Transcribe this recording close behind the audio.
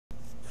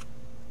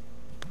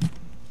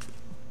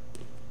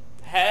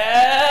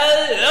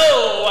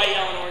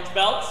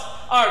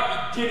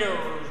our beginner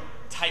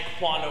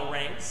Taekwondo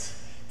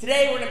ranks.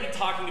 Today we're going to be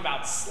talking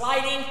about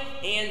sliding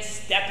and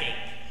stepping.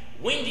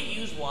 When to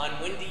use one,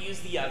 when to use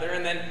the other,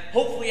 and then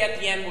hopefully at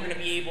the end we're going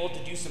to be able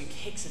to do some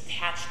kicks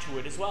attached to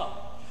it as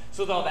well.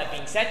 So with all that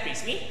being said,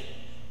 face me,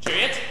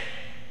 chariot,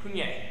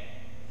 kunye.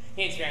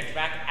 Hands behind your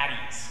back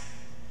at ease.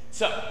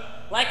 So,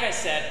 like I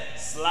said,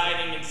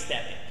 sliding and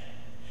stepping.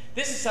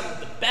 This is some of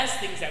the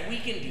best things that we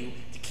can do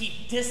to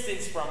keep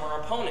distance from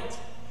our opponent.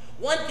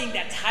 One thing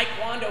that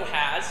Taekwondo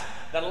has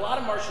that a lot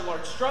of martial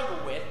arts struggle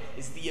with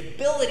is the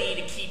ability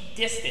to keep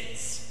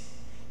distance.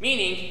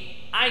 Meaning,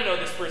 I know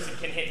this person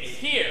can hit me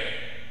here,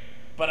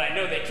 but I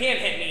know they can't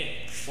hit me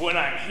when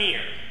I'm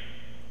here.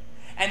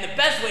 And the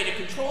best way to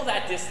control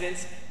that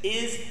distance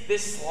is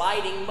this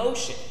sliding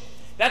motion.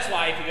 That's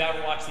why if you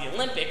ever watch the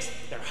Olympics,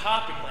 they're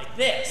hopping like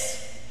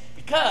this,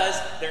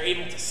 because they're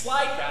able to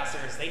slide faster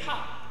as they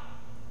hop.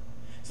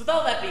 So with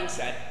all that being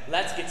said,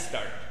 let's get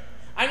started.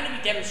 I'm going to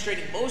be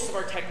demonstrating most of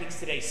our techniques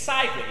today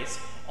sideways,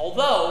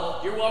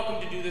 although you're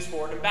welcome to do this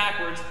forward and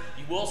backwards.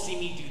 You will see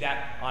me do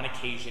that on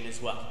occasion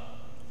as well.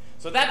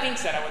 So with that being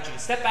said, I want you to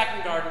step back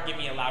and guard and give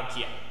me a loud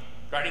kia.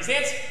 Guarding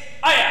stance,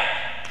 aya!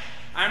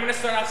 I'm going to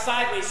start off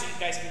sideways so you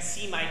guys can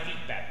see my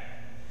feet better.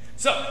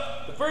 So,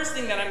 the first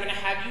thing that I'm going to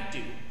have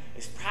you do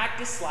is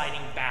practice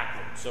sliding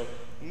backwards. So,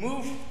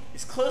 move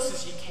as close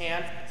as you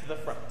can to the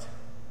front.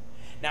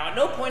 Now, at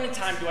no point in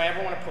time do I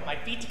ever want to put my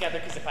feet together,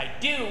 because if I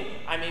do,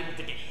 I'm able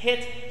to get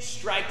hit,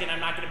 striked, and I'm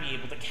not going to be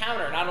able to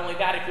counter. Not only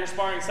that, if you're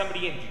sparring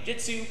somebody in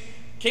jiu-jitsu,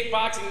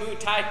 kickboxing, Muay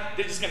Thai,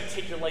 they're just going to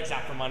take your legs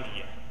out from under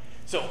you.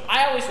 So,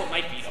 I always want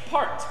my feet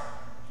apart.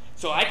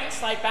 So, I can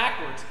slide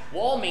backwards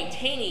while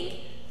maintaining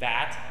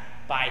that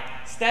by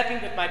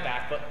stepping with my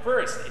back foot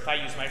first. If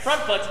I use my front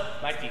foot,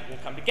 my feet will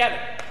come together.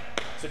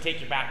 So, take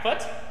your back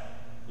foot,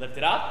 lift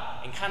it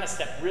up, and kind of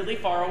step really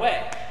far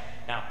away.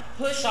 Now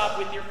push off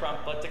with your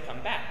front foot to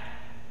come back.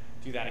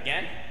 Do that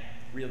again,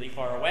 really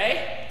far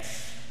away.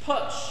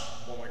 Push,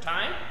 one more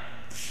time.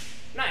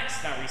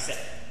 Nice, now reset.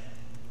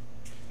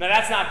 Now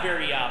that's not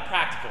very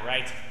practical,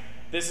 right?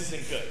 This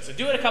isn't good. So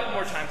do it a couple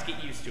more times,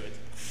 get used to it.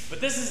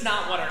 But this is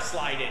not what our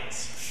slide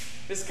is.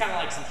 This is kind of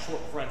like some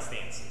short front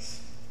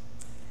stances.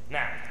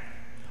 Now,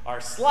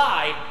 our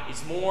slide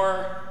is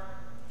more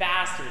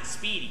faster and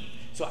speedy.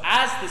 So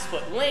as this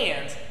foot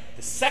lands,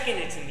 the second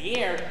it's in the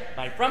air,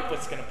 my front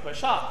foot's going to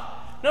push off.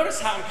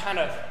 Notice how I'm kind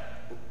of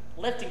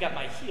lifting up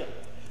my heel.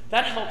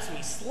 That helps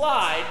me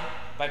slide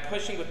by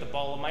pushing with the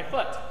ball of my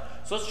foot.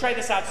 So let's try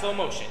this out slow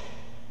motion.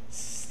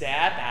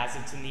 Step as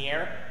it's in the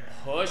air,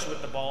 push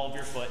with the ball of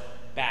your foot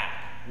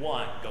back.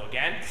 1, go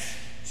again.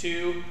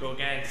 2, go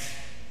again.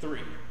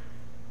 3.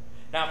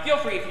 Now feel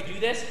free if you do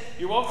this,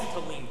 you're welcome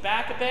to lean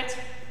back a bit.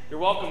 You're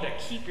welcome to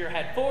keep your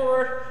head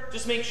forward.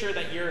 Just make sure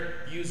that you're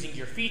using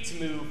your feet to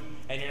move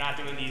and you're not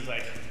doing these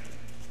like,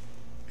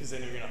 because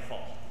then you're gonna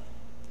fall.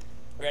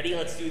 Ready?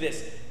 Let's do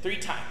this 3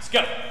 times.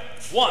 Go.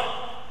 1,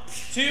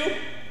 2,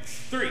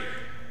 3.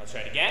 Let's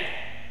try it again.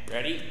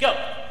 Ready? Go.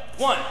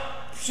 1,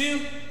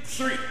 2,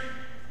 3.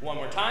 One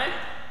more time.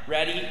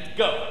 Ready?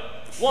 Go.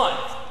 1,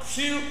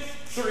 2,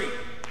 3.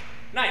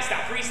 Nice.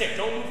 Now freeze there.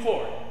 Don't move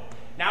forward.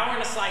 Now we're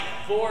going to slide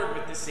forward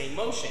with the same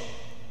motion.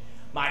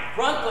 My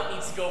front foot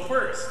needs to go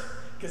first,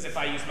 because if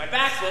I use my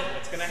back foot,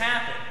 what's going to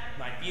happen?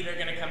 My feet are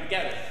going to come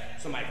together.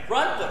 So my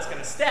front foot's going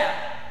to step,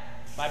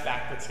 my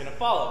back foot's going to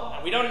follow.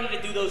 Now we don't need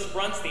to do those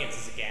front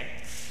stances again.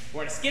 We're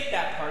going to skip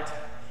that part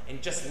and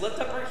just lift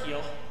up our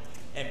heel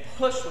and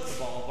push with the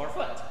ball of our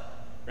foot.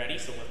 Ready?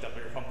 So lift up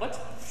your front foot.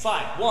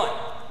 Slide. 1,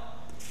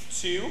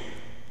 2,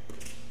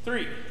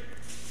 3.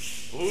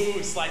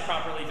 Ooh, slide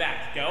properly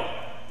back. Go.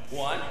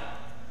 1,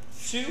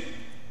 2,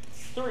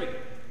 3.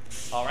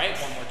 All right,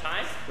 one more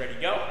time. Ready,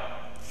 go.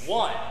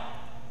 1,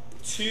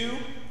 2,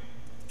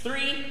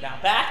 3. Now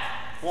back.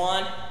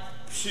 1,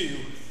 2,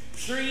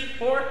 3,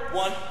 4.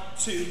 1,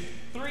 2,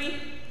 3.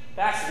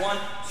 Back. 1,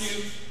 2,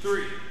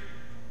 3.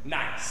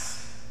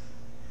 Nice.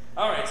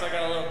 All right, so I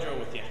got a little drill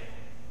with you.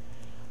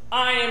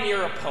 I am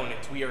your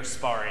opponent. We are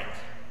sparring.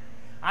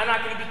 I'm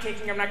not going to be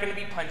kicking. I'm not going to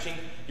be punching.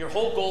 Your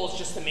whole goal is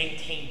just to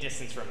maintain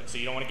distance from me. So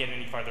you don't want to get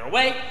any farther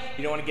away.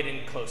 You don't want to get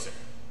any closer.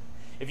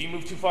 If you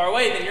move too far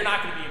away, then you're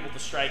not going to be able to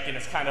strike, and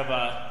it's kind of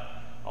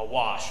a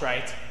wash,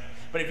 right?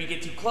 But if you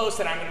get too close,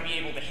 then I'm going to be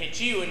able to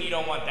hit you, and you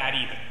don't want that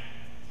either.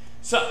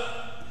 So,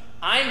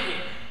 I'm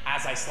here.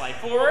 As I slide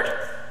forward,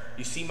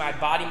 you see my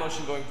body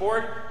motion going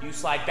forward, you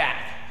slide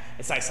back.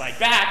 As I slide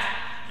back,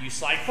 you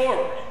slide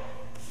forward.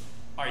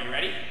 Are you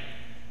ready?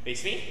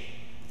 Face me.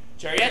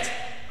 Chariot,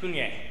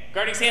 kunye.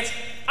 Guarding stance,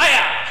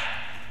 aya!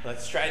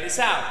 Let's try this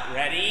out.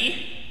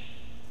 Ready?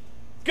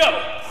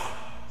 Go!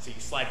 So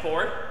you slide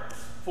forward,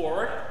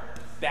 forward,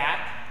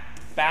 back,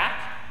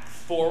 back,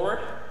 forward,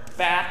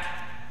 back,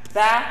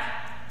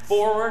 back,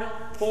 forward,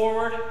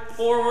 forward,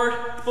 forward,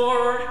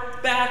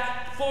 forward,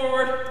 back,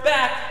 forward,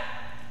 back.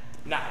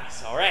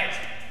 Nice, all right.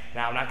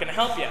 Now I'm not gonna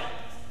help you.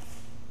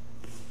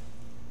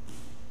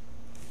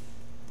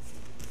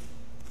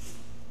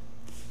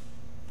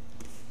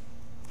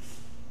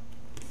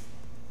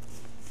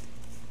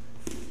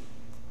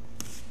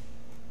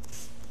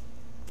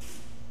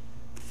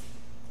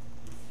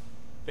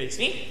 Face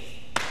me.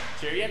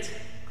 Chariot.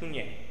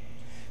 Kunye.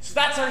 So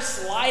that's our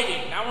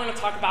sliding. Now we're going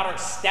to talk about our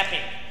stepping.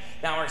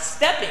 Now our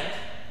stepping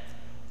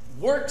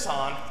works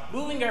on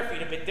moving our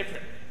feet a bit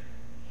differently.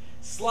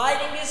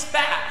 Sliding is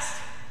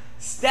fast.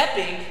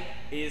 Stepping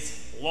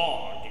is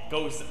long. It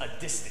goes a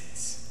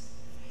distance.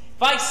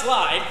 If I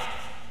slide,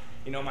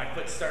 you know, my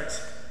foot starts,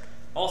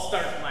 I'll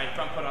start with my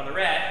front foot on the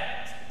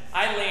red.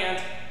 I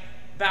land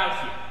about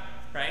here,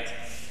 right?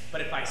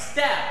 But if I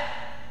step,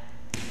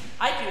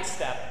 I can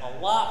step a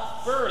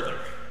lot further.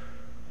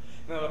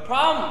 Now the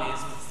problem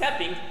is with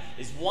stepping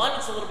is one,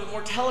 it's a little bit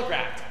more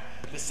telegraphed.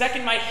 The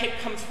second my hip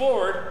comes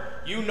forward,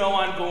 you know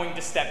I'm going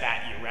to step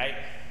at you, right?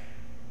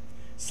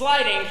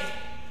 Sliding,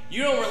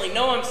 you don't really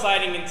know I'm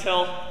sliding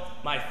until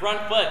my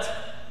front foot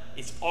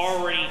is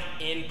already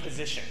in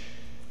position.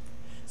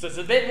 So it's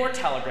a bit more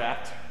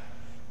telegraphed.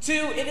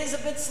 Two, it is a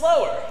bit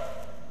slower,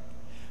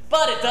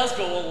 but it does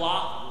go a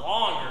lot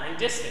longer in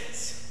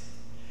distance.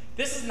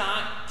 This is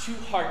not too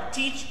hard to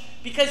teach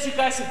because you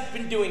guys have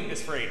been doing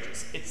this for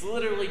ages. It's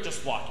literally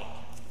just walking.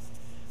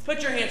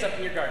 Put your hands up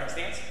in your guarding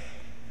stance.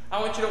 I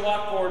want you to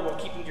walk forward while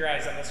keeping your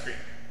eyes on the screen.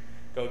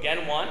 Go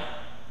again, 1,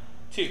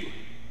 2.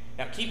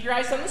 Now keep your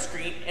eyes on the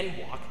screen and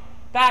walk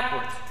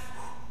backwards.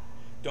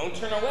 Don't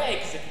turn away,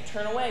 because if you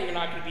turn away, you're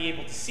not going to be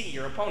able to see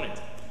your opponent.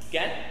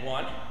 Again,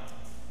 1,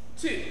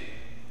 2.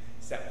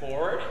 Step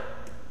forward,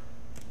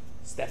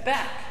 step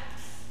back.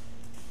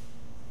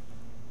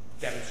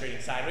 Demonstrating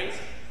sideways,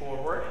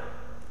 forward,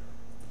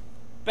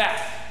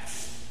 back,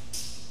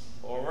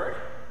 forward,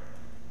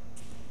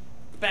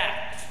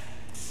 back.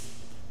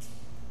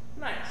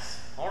 Nice.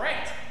 All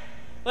right.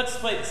 Let's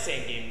play the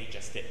same game we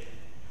just did.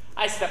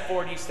 I step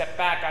forward, you step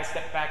back, I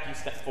step back, you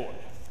step forward.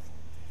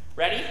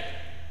 Ready?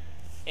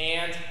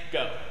 And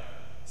go.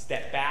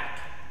 Step back,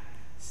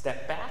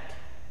 step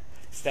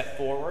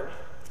forward,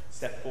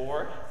 step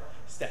forward,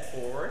 step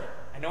forward.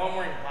 I know I'm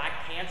wearing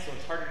black pants, so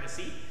it's harder to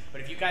see,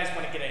 but if you guys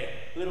want to get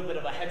a little bit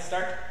of a head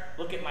start,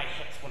 look at my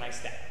hips when I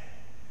step.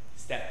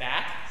 Step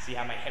back, see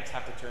how my hips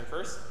have to turn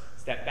first.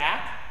 Step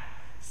back,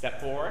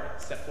 step forward,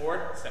 step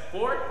forward, step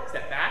forward,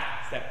 step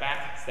back, step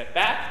back, step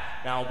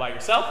back. Now all by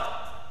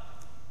yourself.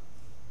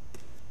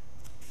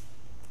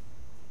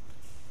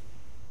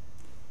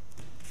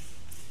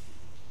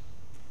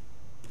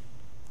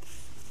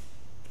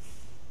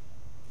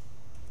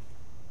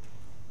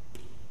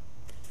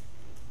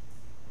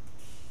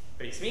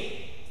 Face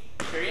me,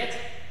 chariot,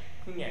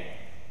 kunye.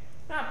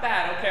 Not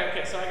bad,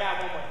 okay, so I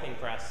got one more thing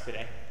for us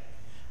today.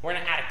 We're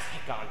gonna add a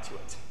kick onto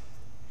it.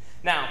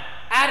 Now,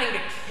 adding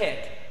a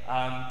kick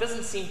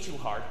doesn't seem too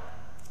hard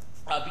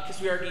because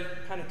we already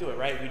kind of do it,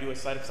 right? We do a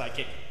slide-up slide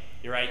kick.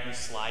 You're right, you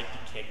slide,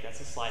 you kick, that's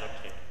a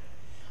slide-up kick.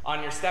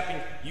 On your stepping,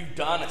 you've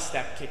done a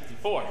step kick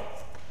before.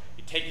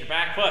 You take your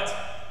back foot,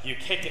 you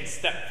kick and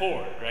step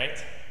forward,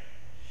 right?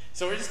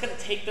 So we're just gonna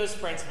take those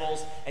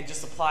principles and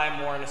just apply them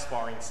more in a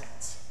sparring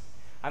sense.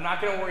 I'm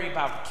not going to worry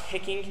about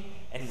kicking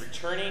and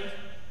returning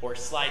or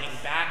sliding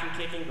back and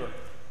kicking or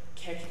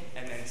kick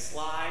and then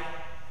slide.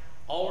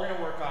 All we're going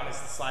to work on is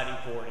the sliding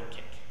forward and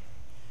kick.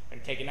 We're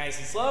going to take it nice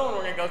and slow and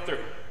we're going to go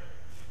through.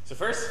 So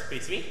first,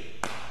 face me,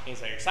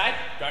 hands by your side,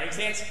 guarding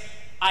stance,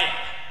 aye.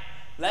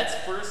 Let's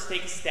first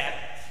take a step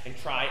and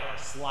try our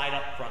slide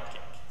up front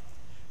kick.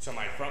 So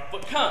my front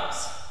foot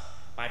comes,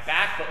 my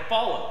back foot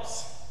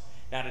follows.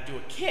 Now to do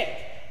a kick,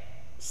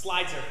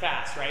 slides are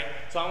fast, right?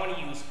 So I want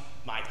to use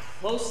my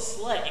closest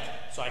leg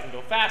so I can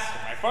go faster.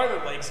 My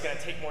farther leg is going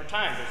to take more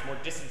time. There's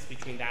more distance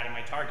between that and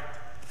my target.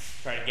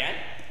 Try it again.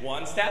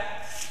 One step,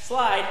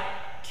 slide,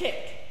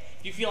 kick.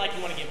 If you feel like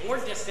you want to get more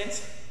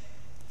distance,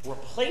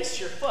 replace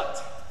your foot.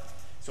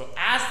 So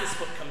as this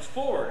foot comes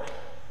forward,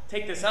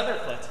 take this other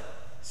foot,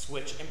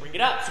 switch and bring it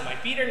up. So my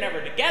feet are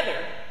never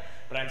together,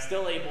 but I'm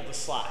still able to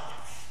slide.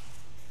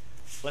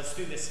 Let's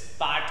do this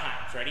 5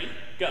 times. Ready?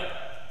 Go.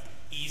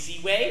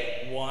 Easy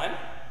way, 1.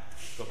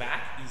 Go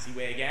back, easy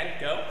way again,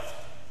 go.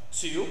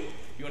 2, you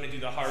want to do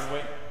the hard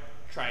way,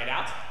 try it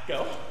out,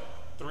 go.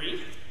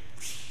 3,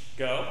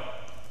 go.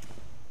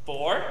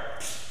 4,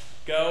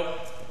 go.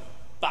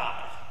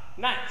 5.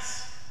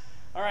 Nice.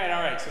 All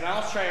right, so now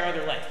let's try our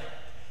other leg.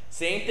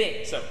 Same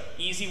thing, so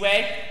easy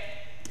way,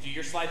 do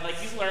your slide like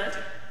you learned,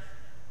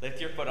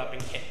 lift your foot up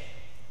and kick.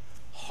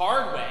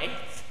 Hard way,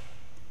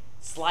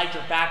 slide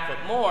your back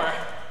foot more,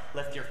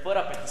 lift your foot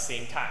up at the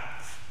same time.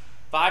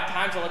 5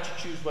 times, I'll let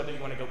you choose whether you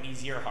want to go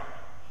easy or hard.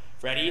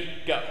 Ready?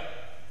 Go.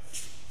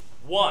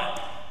 1,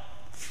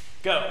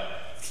 go.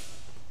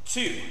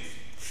 2,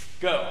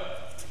 go.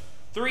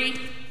 3,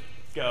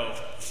 go.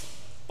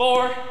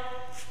 4,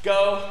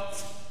 go.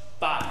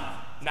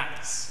 5.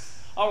 Nice.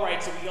 All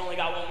right, so we only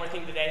got one more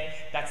thing today.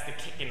 That's the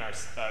kick in our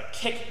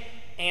kick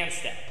and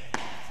step.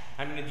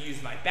 I'm going to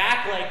use my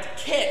back leg to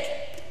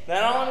kick.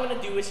 Then all I'm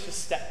going to do is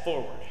just step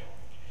forward.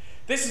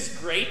 This is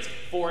great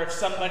for if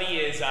somebody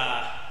is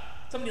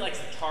somebody likes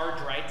to charge,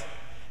 right,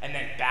 and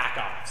then back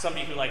off.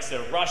 Somebody who likes to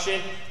rush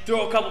in,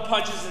 throw a couple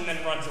punches, and then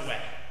runs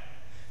away.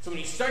 So when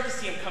you start to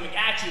see them coming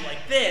at you like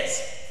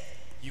this,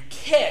 you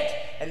kick,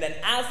 and then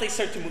as they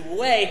start to move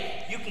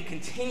away, you can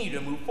continue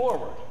to move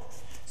forward.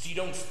 so you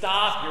don't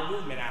stop your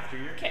movement after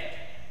your kick.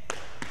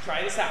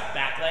 Try this out.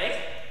 Back leg,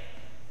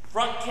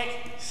 front kick,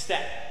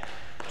 step.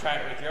 Try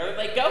it with your other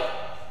leg. Go,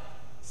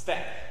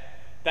 step.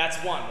 That's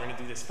one. We're going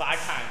to do this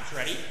 5 times.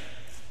 Ready?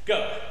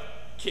 Go.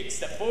 Kick,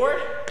 step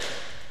forward.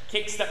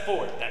 Kick, step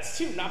forward. That's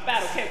 2. Not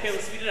bad. Okay,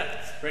 let's speed it up.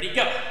 Ready?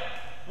 Go.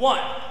 1,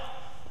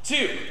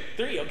 2,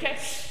 3. Okay.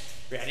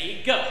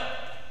 Ready? Go.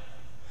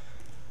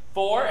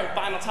 4, and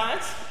final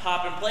times.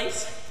 Hop in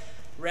place.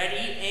 Ready,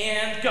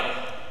 and go.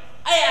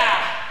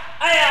 Aya!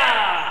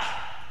 Aya!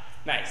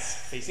 Nice.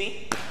 Facing.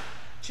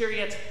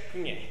 Chariot,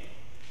 kunye.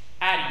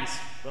 At ease,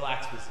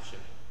 relaxed position.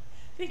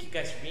 Thank you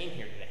guys for being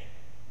here today.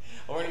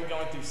 We're going to be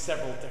going through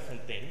several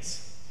different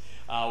things.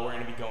 We're going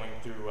to be going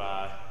through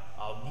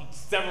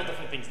several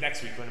different things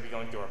next week. We're going to be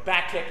going through our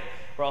back kick.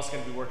 We're also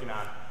going to be working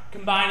on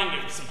combining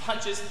it with some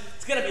punches.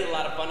 It's going to be a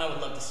lot of fun. I would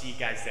love to see you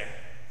guys there.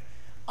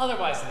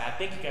 Otherwise than that,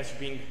 thank you guys for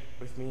being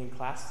with me in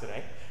class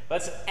today.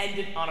 Let's end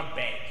it on a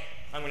bang.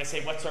 I'm going to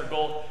say, what's our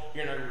goal?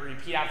 You're going to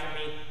repeat after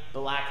me.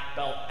 Black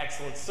belt,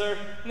 excellent, sir.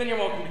 And then you're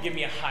welcome to give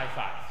me a high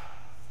five.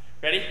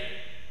 Ready?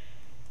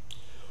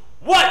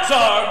 What's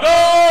our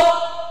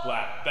goal?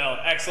 Black belt,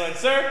 excellent,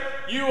 sir.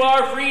 You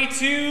are free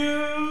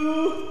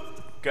to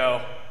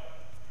go.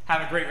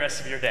 Have a great rest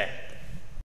of your day.